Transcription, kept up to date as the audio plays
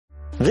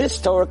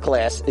This Torah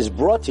class is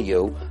brought to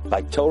you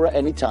by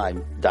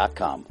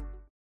TorahAnytime.com.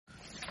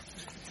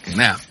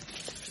 Now.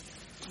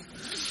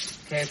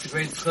 Okay, it's a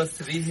great zchus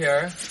to be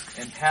here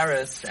in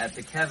Paris at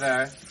the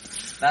Kever.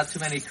 Not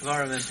too many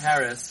Kevarim in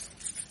Paris.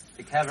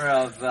 The Kever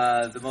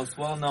of the most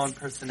well-known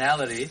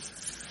personality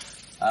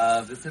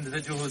of this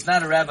individual who's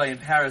not a rabbi in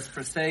Paris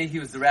per se. He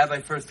was the rabbi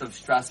first of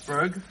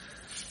Strasbourg,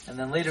 and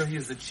then later he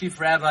was the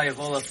chief rabbi of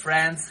all of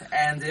France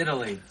and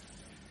Italy.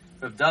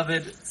 Rav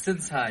David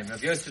Sinsheim,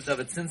 Rav Yosef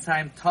David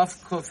Sinsheim, Tov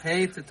Kuf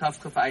Hey to Tov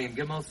Kuf Ayin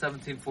Gimel,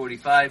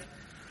 1745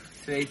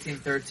 to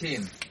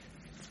 1813.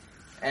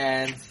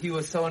 And he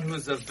was someone who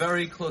was a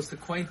very close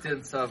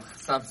acquaintance of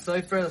Chassam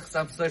Sofer.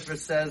 Chassam Sofer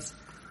says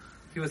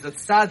he was a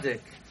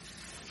tzaddik.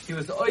 He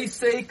was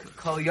oisek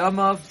kol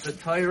yamav the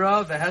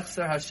Torah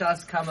v'hechzer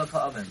hashas kama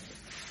pa'amin.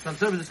 Chassam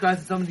Sofer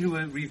describes as someone who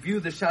would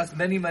review the Shas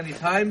many, many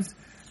times.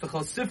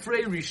 V'chol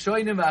sifrei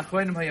rishonim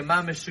v'achronim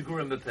hayamamish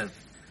shigurim b'piv.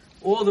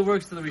 All the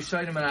works of the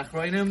Rishonim and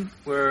Achronim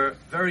were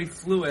very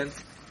fluent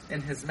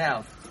in his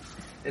mouth.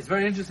 It's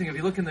very interesting. If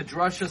you look in the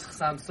Drashas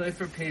Chassam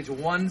Sofer, page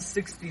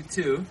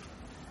 162,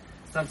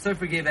 Chassam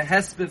Sofer gave a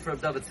hesped for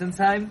Rav David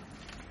Sinsheim,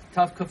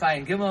 Tav Kuf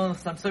Ayin Gimel, and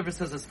Chassam Sofer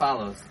says as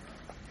follows.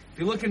 If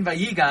you look in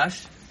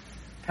Vayigash,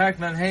 Parak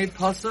Memhei,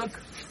 Pasuk,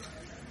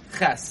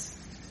 Ches.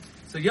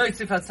 So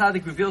Yosef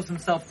HaTzadik reveals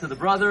himself to the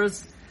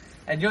brothers,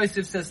 and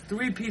Yosef says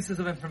three pieces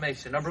of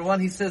information. Number one,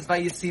 he says,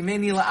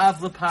 Vayisimeni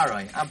la'av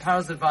l'parai, I'm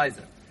Paro's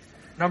advisor.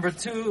 Number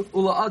two,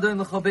 Ula Adon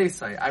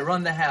l'chobesai, I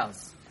run the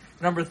house.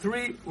 Number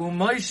three,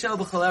 U'moishel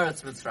b'chol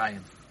eretz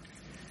Mitzrayim.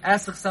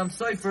 Ask Chassam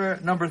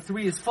Sofer, number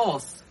three is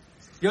false.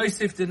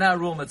 Yosef did not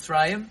rule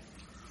Mitzrayim.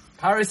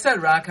 Paro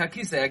said, Rak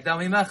hakisei ekdam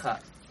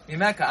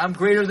mimecha, I'm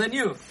greater than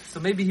you. So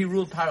maybe he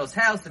ruled Paro's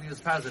house and he was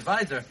Paro's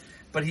advisor,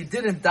 but he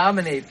didn't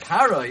dominate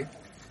Paro.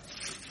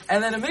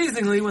 And then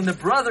amazingly, when the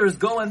brothers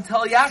go and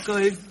tell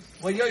Yaakov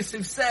what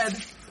Yosef said,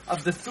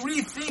 of the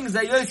three things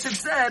that Yosef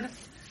said,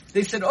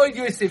 they said, Oy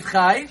Yosef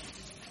Chai.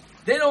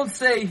 They don't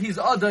say he's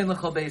Adon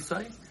l'chol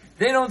beisai.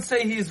 They don't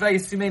say he's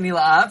Vayisimeni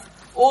la'av.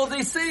 All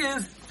they say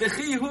is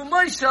V'chi hu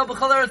Moishel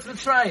b'chol eretz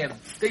Mitzrayim.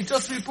 They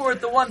just report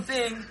the one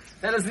thing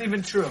that isn't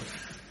even true.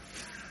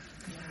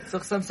 So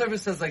Chassam Sofer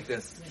says like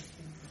this.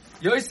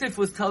 Yosef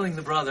was telling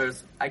the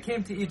brothers, I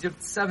came to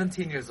Egypt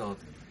 17 years old.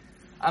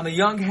 I'm a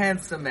young,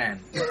 handsome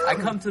man. I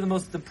come to the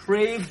most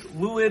depraved,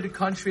 lewd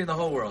country in the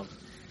whole world.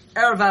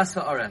 Ervas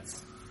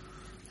ha'aretz.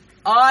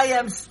 I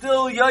am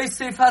still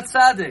Yosef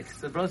HaTzadik.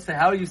 So the brothers say,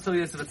 how are you still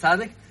Yosef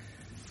HaTzadik?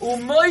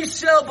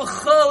 U'moishel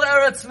b'chol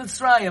eretz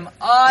Mitzrayim.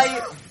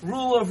 I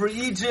rule over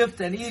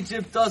Egypt, and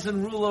Egypt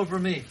doesn't rule over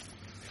me.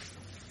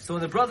 So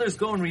when the brothers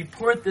go and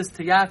report this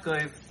to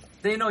Yaakov,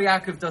 they know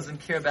Yaakov doesn't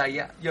care about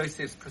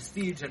Yosef's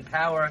prestige and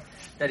power,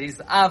 that he's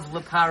Av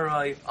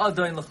l'paroi,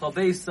 Adon l'chol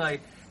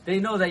beisai. They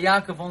know that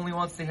Yaakov only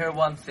wants to hear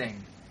one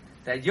thing,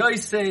 that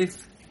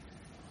Yosef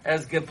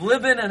as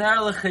geblieben and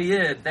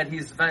Erlechayid, that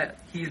he's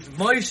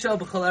Moishel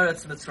b'chol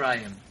eretz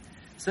Mitzrayim.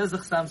 Says the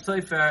Chassam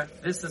Sofer,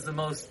 this is the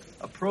most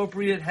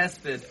appropriate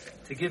hesped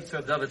to give to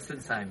Rav David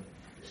Sinsheim.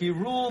 He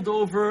ruled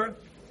over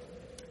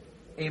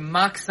a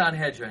Mak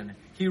Sanhedrin.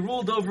 He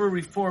ruled over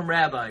Reform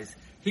rabbis.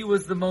 He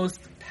was the most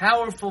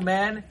powerful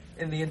man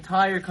in the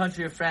entire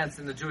country of France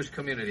in the Jewish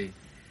community.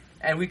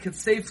 And we could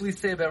safely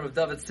say about Rav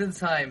David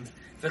Sinsheim,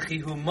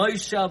 V'chi hu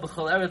Moishel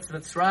b'chol eretz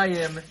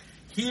Mitzrayim,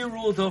 he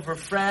ruled over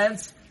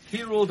France.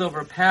 He ruled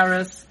over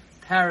Paris.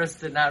 Paris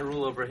did not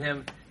rule over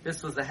him.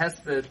 This was the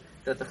hesped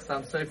that the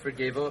Chassam Sofer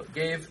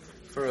gave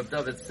for Rav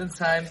David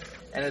Sinsheim.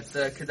 And it's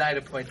kedai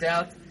to point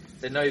out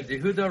that Noav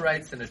Yehuda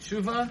writes in a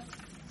tshuva,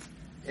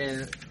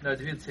 in Noav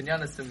Yehuda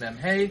Tinyanis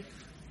Memhei,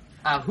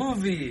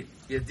 Ahuvi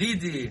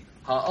Yedidi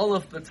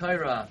Ha'olaf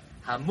B'Torah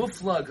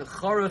Ha'muflag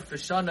Choref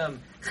V'Shanam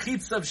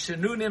Chitzav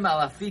Shenunim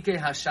Alafike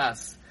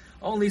Hashas.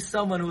 Only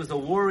someone who is a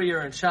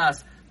warrior in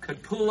Shas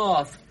could pull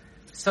off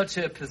such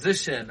a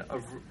position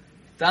of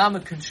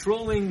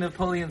controlling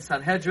Napoleon's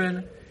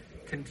Sanhedrin,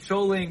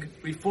 controlling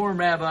Reform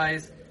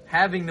rabbis,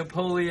 having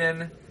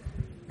Napoleon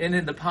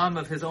in the palm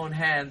of his own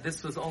hand.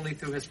 This was only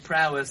through his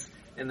prowess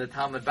in the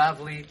Talmud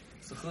Bavli.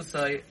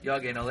 Zechusai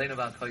Yagein Aleinu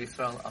V'al Kol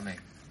Yisrael. Amen.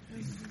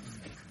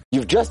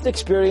 You've just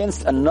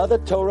experienced another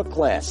Torah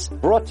class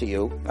brought to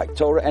you by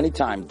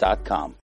TorahAnytime.com.